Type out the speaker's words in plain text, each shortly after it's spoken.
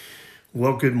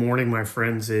Well, good morning, my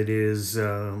friends. It is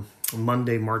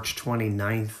Monday, March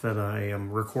 29th that I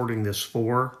am recording this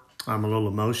for. I'm a little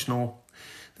emotional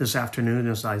this afternoon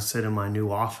as I sit in my new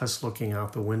office looking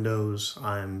out the windows.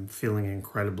 I'm feeling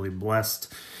incredibly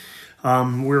blessed.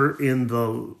 We're in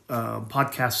the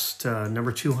podcast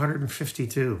number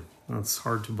 252. That's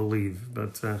hard to believe,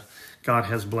 but God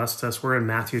has blessed us. We're in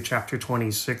Matthew chapter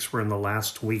 26. We're in the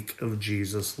last week of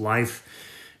Jesus' life,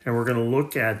 and we're going to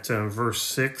look at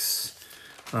verses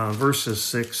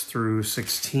 6 through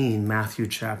 16, Matthew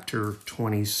chapter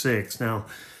 26. Now,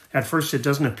 at first, it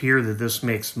doesn't appear that this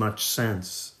makes much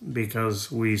sense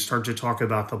because we start to talk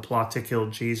about the plot to kill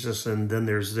Jesus, and then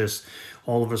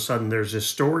all of a sudden, there's this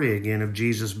story again of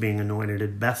Jesus being anointed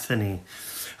at Bethany.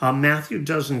 Matthew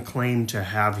doesn't claim to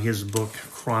have his book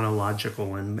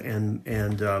chronological, and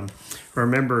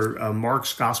remember,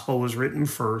 Mark's gospel was written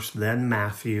first, then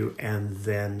Matthew, and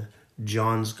then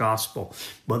John's gospel.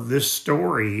 But this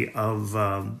story of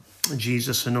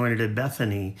Jesus anointed at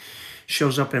Bethany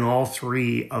shows up in all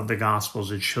three of the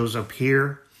gospels. It shows up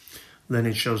here, then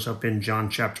it shows up in John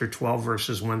chapter 12,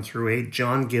 verses 1 through 8.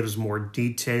 John gives more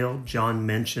detail. John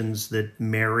mentions that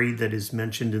Mary, that is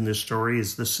mentioned in this story,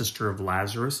 is the sister of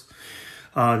Lazarus.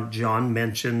 John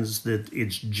mentions that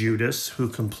it's Judas who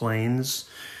complains.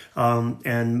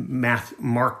 And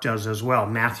Mark does as well.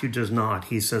 Matthew does not.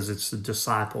 He says it's the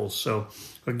disciples. So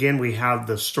again, we have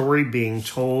the story being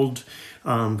told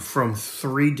from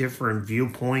three different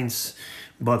viewpoints,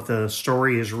 but the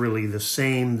story is really the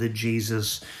same, that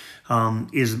Jesus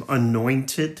is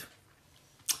anointed.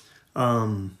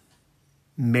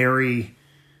 Mary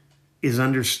is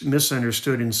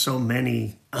misunderstood in so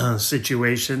many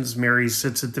situations. Mary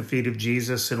sits at the feet of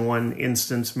Jesus in one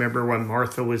instance. Remember when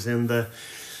Martha was in the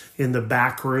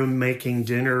back room making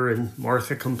dinner, and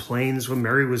Martha complains when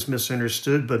Mary was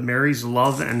misunderstood, but Mary's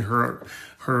love and her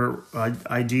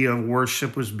idea of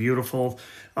worship was beautiful.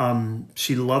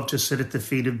 She loved to sit at the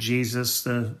feet of Jesus.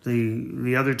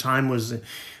 The other time was,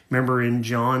 remember in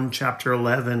John chapter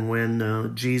 11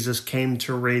 when Jesus came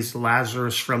to raise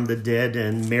Lazarus from the dead,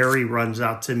 and Mary runs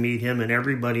out to meet him, and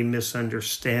everybody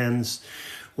misunderstands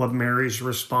what Mary's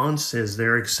response is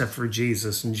there except for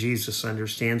Jesus, and Jesus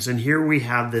understands. And here we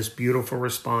have this beautiful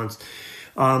response.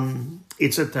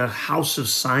 It's at the house of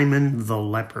Simon the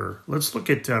leper. Let's look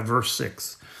at verse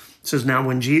 6. It says, now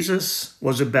when Jesus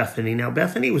was at Bethany, now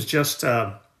Bethany was just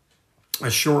a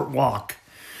short walk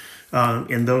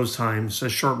in those times, a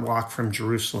short walk from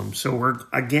Jerusalem. So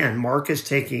Matthew's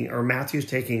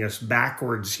taking us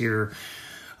backwards here.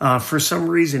 For some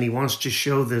reason, he wants to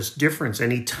show this difference,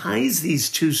 and he ties these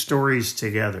two stories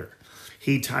together.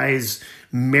 He ties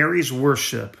Mary's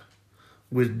worship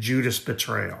with Judas'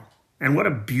 betrayal. And what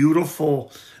a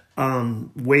beautiful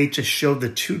way to show the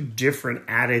two different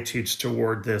attitudes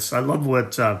toward this. I love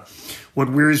what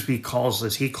Wiersbe calls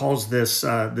this. He calls this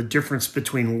the difference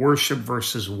between worship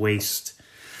versus waste.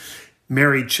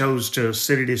 Mary chose to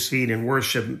sit at his feet and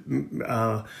worship.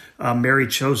 Mary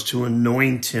chose to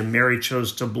anoint him. Mary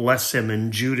chose to bless him.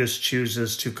 And Judas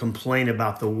chooses to complain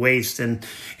about the waste. And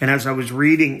as I was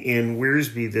reading in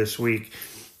Wiersbe this week,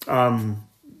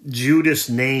 Judas'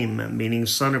 name, meaning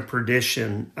son of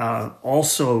perdition,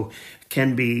 also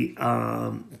can be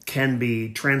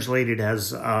translated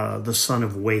as the son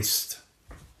of waste.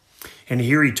 And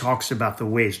here he talks about the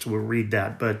waste. We'll read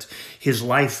that. But his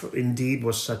life indeed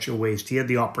was such a waste. He had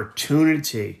the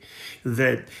opportunity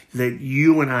that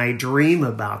you and I dream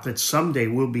about, that someday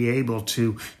we'll be able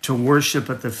to worship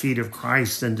at the feet of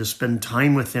Christ and to spend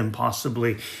time with him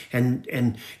possibly.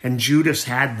 And Judas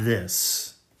had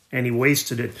this, and he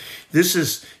wasted it. This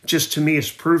is just, to me,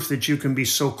 is proof that you can be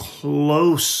so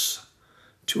close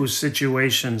to a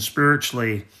situation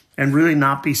spiritually and really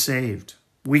not be saved.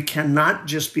 We cannot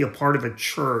just be a part of a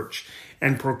church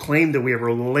and proclaim that we have a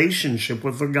relationship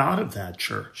with the God of that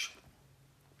church.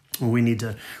 We need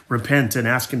to repent and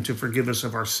ask him to forgive us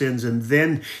of our sins. And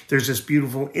then there's this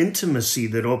beautiful intimacy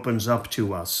that opens up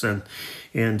to us. And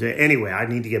anyway, I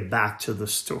need to get back to the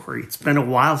story. It's been a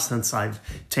while since I've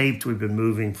taped. We've been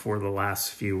moving for the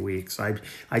last few weeks.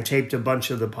 I taped a bunch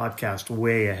of the podcast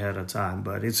way ahead of time,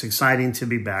 but it's exciting to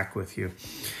be back with you.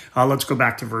 Let's go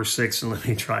back to verse 6 and let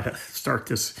me try to start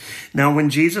this. Now,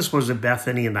 when Jesus was at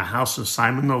Bethany in the house of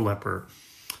Simon the leper,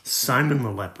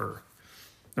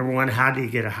 number one, how do you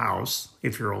get a house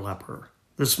if you're a leper?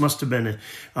 This must have been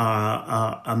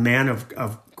a man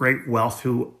of great wealth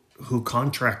who who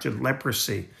contracted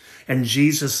leprosy. And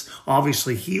Jesus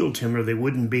obviously healed him or they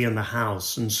wouldn't be in the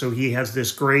house. And so he has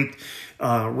this great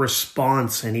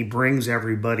response, and he brings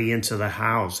everybody into the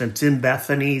house. And it's in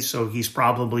Bethany, so he's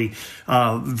probably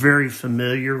very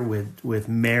familiar with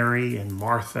Mary and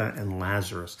Martha and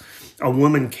Lazarus. A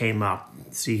woman came up.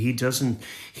 See, he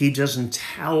doesn't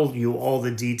tell you all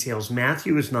the details.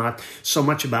 Matthew is not so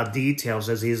much about details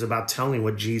as he is about telling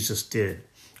what Jesus did.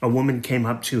 A woman came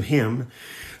up to him,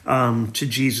 to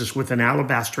Jesus, with an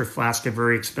alabaster flask of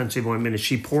very expensive ointment, and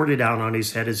she poured it out on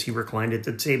his head as he reclined at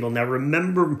the table. Now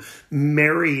remember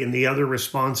Mary and the other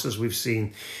responses we've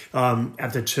seen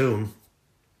at the tomb,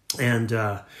 and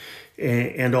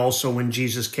also when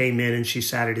Jesus came in and she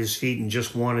sat at his feet and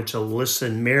just wanted to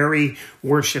listen. Mary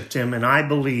worshipped him, and I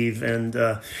believe, and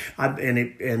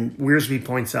Wiersbe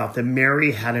points out that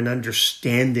Mary had an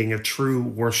understanding of true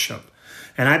worship.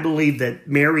 And I believe that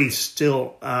Mary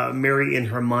in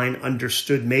her mind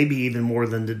understood maybe even more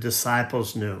than the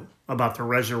disciples knew about the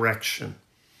resurrection,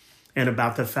 and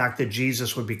about the fact that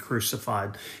Jesus would be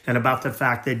crucified, and about the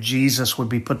fact that Jesus would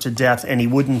be put to death, and he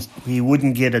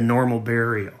wouldn't get a normal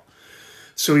burial.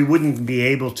 So he wouldn't be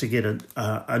able to get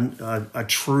a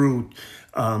true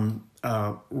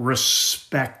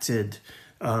respected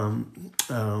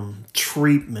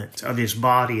treatment of his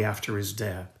body after his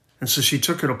death. And so she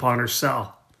took it upon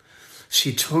herself.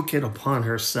 She took it upon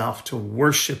herself to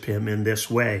worship him in this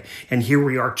way. And here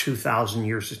we are 2,000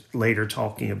 years later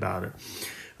talking about it.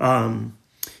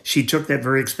 She took that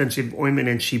very expensive ointment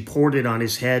and she poured it on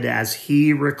his head as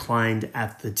he reclined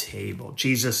at the table.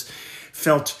 Jesus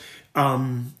felt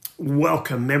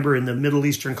welcome. Remember, in the Middle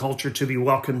Eastern culture, to be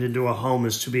welcomed into a home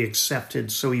is to be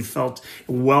accepted. So he felt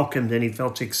welcomed and he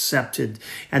felt accepted.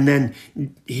 And then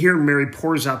here Mary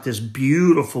pours out this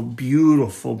beautiful,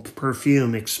 beautiful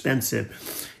perfume,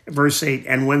 expensive. Verse 8,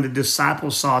 and when the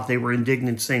disciples saw it, they were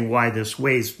indignant, saying, why this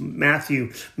waste?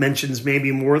 Matthew mentions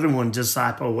maybe more than one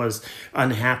disciple was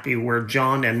unhappy, where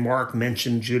John and Mark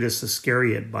mention Judas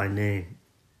Iscariot by name.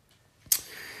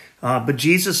 But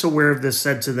Jesus, aware of this,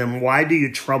 said to them, why do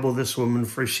you trouble this woman?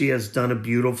 For she has done a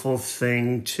beautiful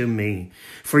thing to me.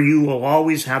 For you will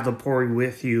always have the poor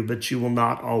with you, but you will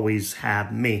not always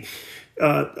have me.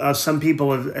 Some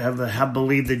people have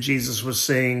believed that Jesus was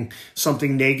saying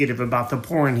something negative about the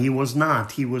poor, and he was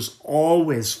not. He was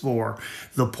always for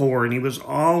the poor, and he was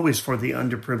always for the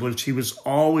underprivileged. He was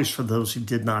always for those who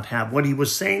did not have. What he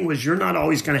was saying was, you're not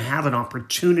always going to have an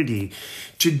opportunity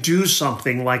to do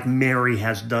something like Mary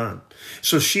has done.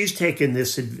 So she's taken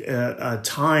this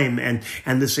time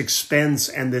and this expense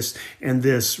and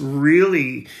this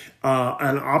really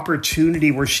an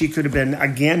opportunity where she could have been,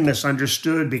 again,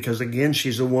 misunderstood, because, again,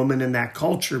 she's a woman in that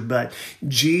culture. But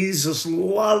Jesus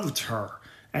loved her,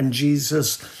 and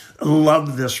Jesus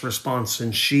loved this response,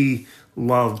 and she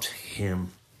loved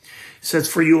him. It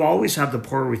says, for you always have the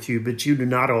poor with you, but you do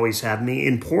not always have me.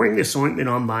 In pouring this ointment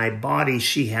on my body,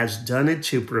 she has done it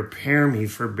to prepare me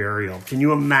for burial. Can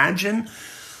you imagine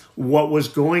what was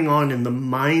going on in the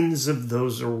minds of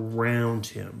those around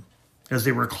him as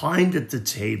they reclined at the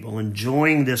table,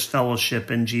 enjoying this fellowship?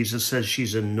 And Jesus says,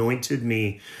 she's anointed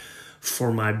me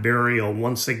for my burial.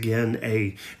 Once again,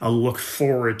 a look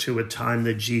forward to a time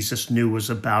that Jesus knew was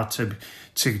about to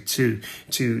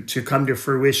come to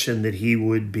fruition, that he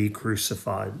would be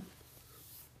crucified.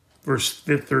 Verse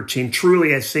 13,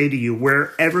 truly I say to you,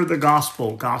 wherever the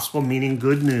gospel meaning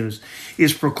good news,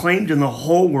 is proclaimed in the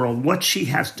whole world, what she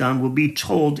has done will be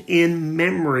told in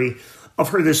memory of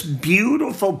her. This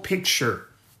beautiful picture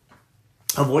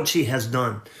of what she has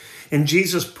done. And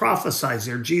Jesus prophesies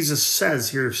here, Jesus says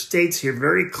here, states here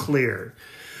very clear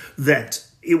that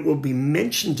it will be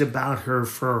mentioned about her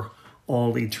for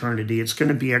all eternity. It's going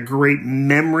to be a great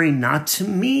memory, not to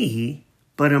me,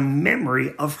 but a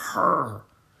memory of her.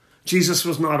 Jesus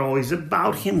was not always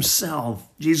about himself.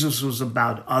 Jesus was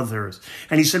about others.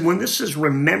 And he said, when this is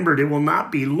remembered, it will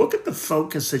not be, look at the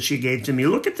focus that she gave to me.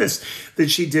 Look at this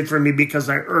that she did for me because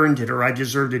I earned it or I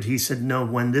deserved it. He said, no,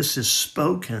 when this is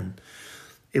spoken,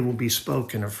 it will be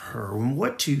spoken of her. And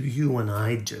what do you and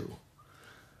I do?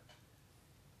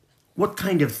 What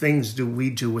kind of things do we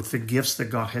do with the gifts that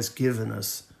God has given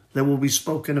us that will be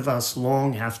spoken of us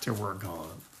long after we're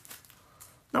gone?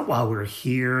 Not while we're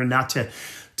here, not to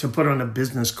put on a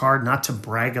business card, not to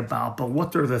brag about, but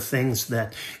what are the things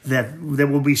that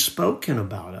will be spoken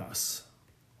about us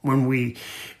when we're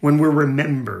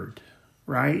remembered,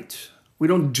 right? We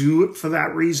don't do it for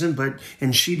that reason,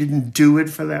 and she didn't do it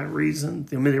for that reason.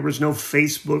 I mean, there was no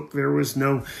Facebook, there was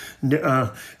no,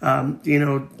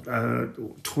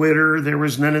 Twitter, there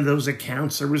was none of those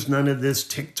accounts, there was none of this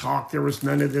TikTok, there was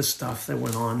none of this stuff that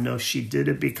went on. No, she did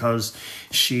it because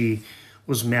she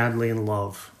was madly in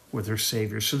love with her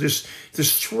Savior. So there's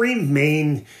three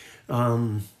main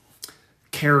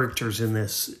characters in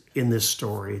this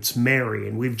story. It's Mary,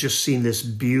 and we've just seen this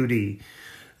beauty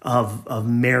of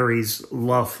Mary's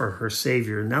love for her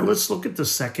Savior. Now let's look at the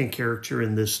second character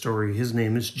in this story. His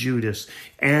name is Judas.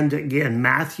 And again,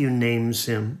 Matthew names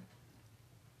him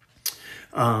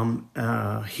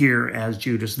here as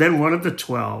Judas. Then one of the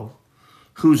 12,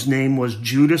 whose name was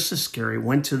Judas Iscariot,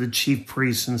 went to the chief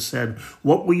priests and said,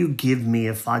 "What will you give me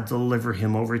if I deliver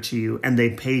him over to you?" And they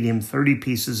paid him 30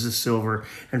 pieces of silver.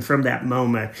 And from that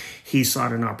moment, he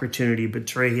sought an opportunity to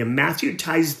betray him. Matthew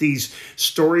ties these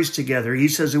stories together. He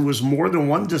says it was more than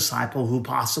one disciple who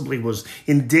possibly was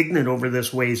indignant over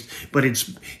this waste, but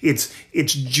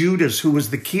it's Judas, who was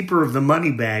the keeper of the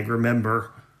money bag,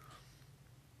 remember.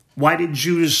 Why did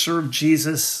Judas serve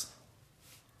Jesus?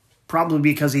 Probably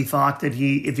because he thought that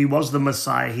if he was the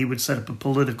Messiah, he would set up a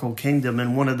political kingdom,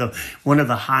 and one of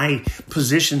the high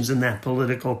positions in that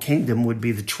political kingdom would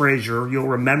be the treasurer. You'll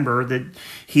remember that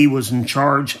he was in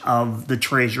charge of the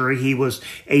treasury. He was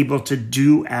able to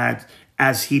do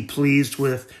as he pleased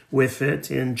with it.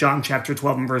 In John chapter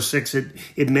 12 and verse 6,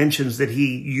 it mentions that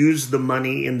he used the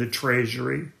money in the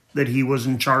treasury, that he was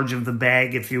in charge of the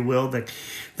bag, if you will, that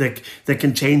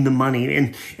contained the money.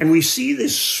 And we see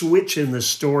this switch in the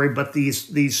story, but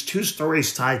these two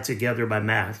stories tied together by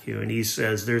Matthew. And he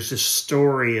says there's this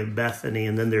story of Bethany,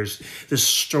 and then there's this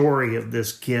story of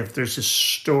this gift. There's this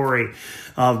story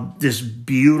of this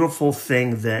beautiful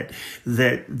thing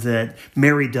that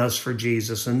Mary does for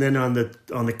Jesus. And then on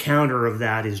the counter of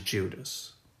that is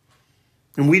Judas.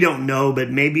 And we don't know, but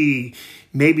maybe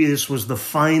this was the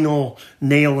final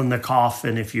nail in the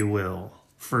coffin, if you will,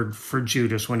 for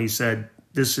Judas, when he said,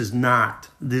 this is not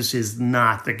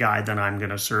the guy that I'm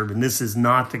going to serve, and this is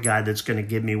not the guy that's going to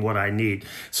give me what I need.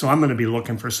 So I'm going to be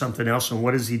looking for something else. And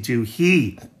what does he do?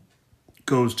 He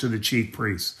goes to the chief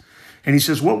priest, and he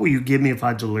says, "What will you give me if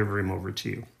I deliver him over to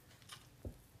you?"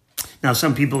 Now,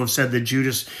 some people have said that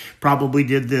Judas probably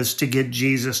did this to get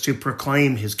Jesus to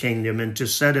proclaim his kingdom and to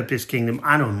set up his kingdom.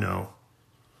 I don't know.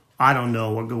 I don't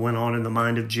know what went on in the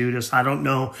mind of Judas. I don't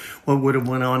know what would have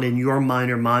went on in your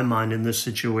mind or my mind in this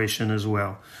situation as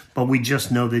well. But we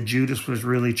just know that Judas was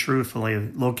really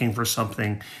truthfully looking for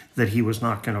something that he was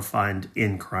not going to find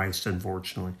in Christ,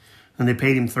 unfortunately. And they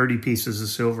paid him 30 pieces of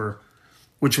silver,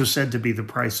 which was said to be the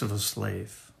price of a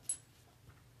slave.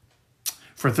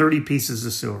 For 30 pieces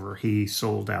of silver, he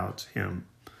sold out him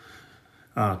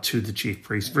to the chief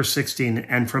priest. Verse 16,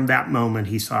 and from that moment,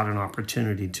 he sought an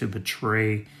opportunity to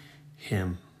betray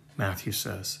him, Matthew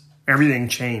says. Everything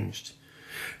changed.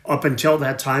 Up until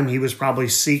that time, he was probably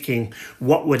seeking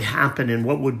what would happen and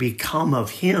what would become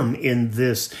of him in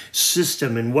this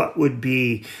system, and what would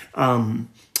be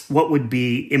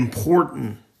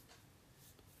important.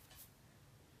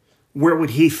 Where would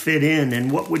he fit in,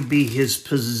 and what would be his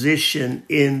position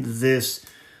in this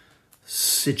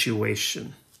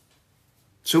situation?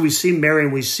 So we see Mary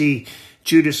and we see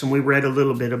Judas, and we read a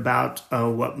little bit about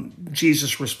what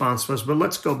Jesus' response was. But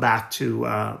let's go back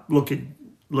to look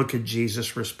at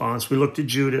Jesus' response. We looked at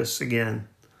Judas again.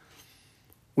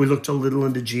 We looked a little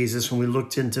into Jesus, and we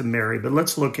looked into Mary. But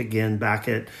let's look again back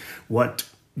at what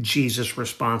Jesus'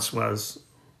 response was.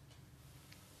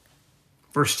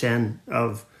 Verse 10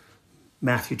 of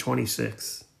Matthew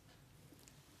 26.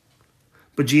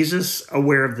 But Jesus,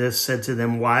 aware of this, said to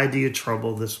them, "Why do you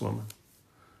trouble this woman?"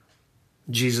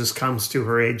 Jesus comes to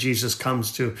her aid. Jesus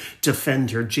comes to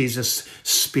defend her. Jesus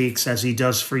speaks as he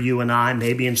does for you and I,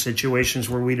 maybe in situations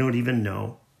where we don't even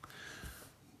know.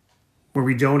 Where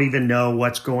we don't even know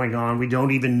what's going on. We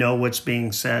don't even know what's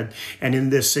being said. And in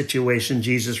this situation,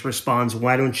 Jesus responds,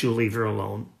 "Why don't you leave her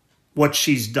alone? What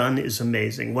she's done is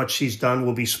amazing. What she's done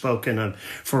will be spoken of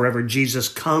forever." Jesus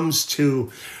comes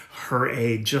to her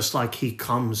aid just like he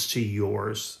comes to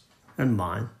yours and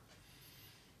mine.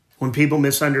 When people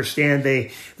misunderstand,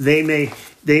 they may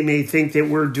think that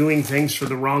we're doing things for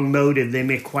the wrong motive. They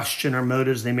may question our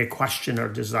motives. They may question our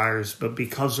desires. But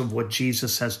because of what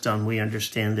Jesus has done, we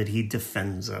understand that he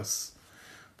defends us,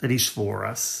 that he's for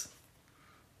us.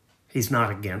 He's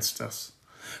not against us.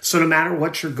 So no matter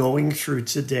what you're going through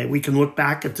today, we can look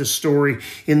back at this story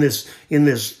in this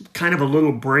kind of a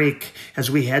little break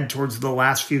as we head towards the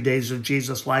last few days of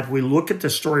Jesus' life. We look at the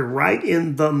story right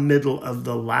in the middle of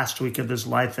the last week of his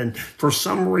life. And for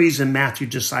some reason, Matthew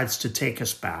decides to take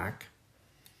us back.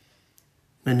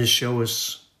 and to show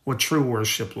us what true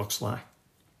worship looks like,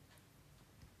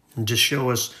 and to show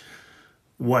us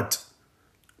what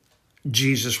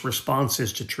Jesus' response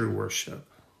is to true worship,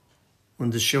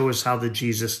 and to show us how that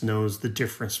Jesus knows the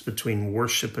difference between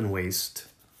worship and waste.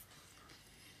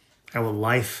 How a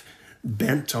life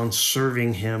bent on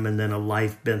serving him and then a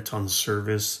life bent on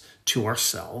service to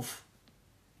ourselves.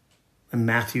 And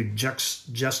Matthew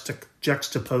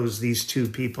juxtaposed these two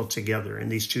people together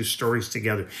and these two stories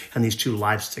together and these two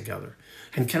lives together.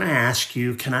 And can I ask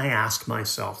you, can I ask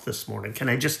myself this morning, can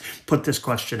I just put this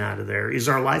question out of there? Is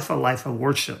our life a life of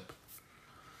worship?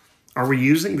 Are we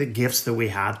using the gifts that we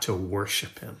have to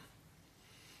worship him?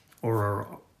 Or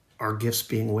are our gifts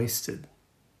being wasted?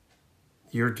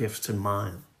 Your gifts and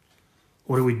mine.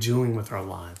 What are we doing with our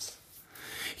lives?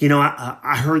 You know,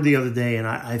 I heard the other day, and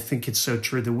I think it's so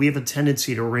true, that we have a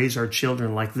tendency to raise our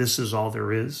children like this is all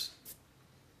there is,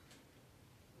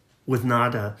 with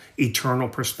not an eternal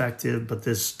perspective, but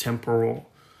this temporal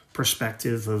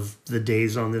perspective of the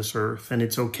days on this earth. And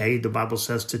it's okay, the Bible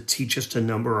says, to teach us to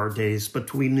number our days,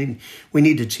 but we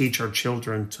need to teach our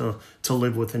children to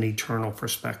live with an eternal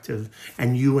perspective,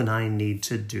 and you and I need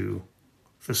to do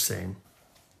the same.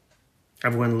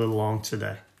 I've went a little long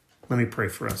today. Let me pray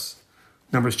for us.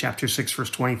 Numbers chapter 6, verse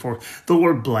 24. The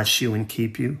Lord bless you and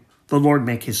keep you. The Lord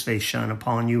make his face shine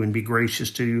upon you and be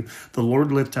gracious to you. The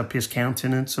Lord lift up his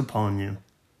countenance upon you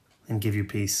and give you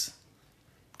peace.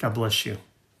 God bless you.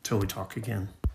 Till we talk again.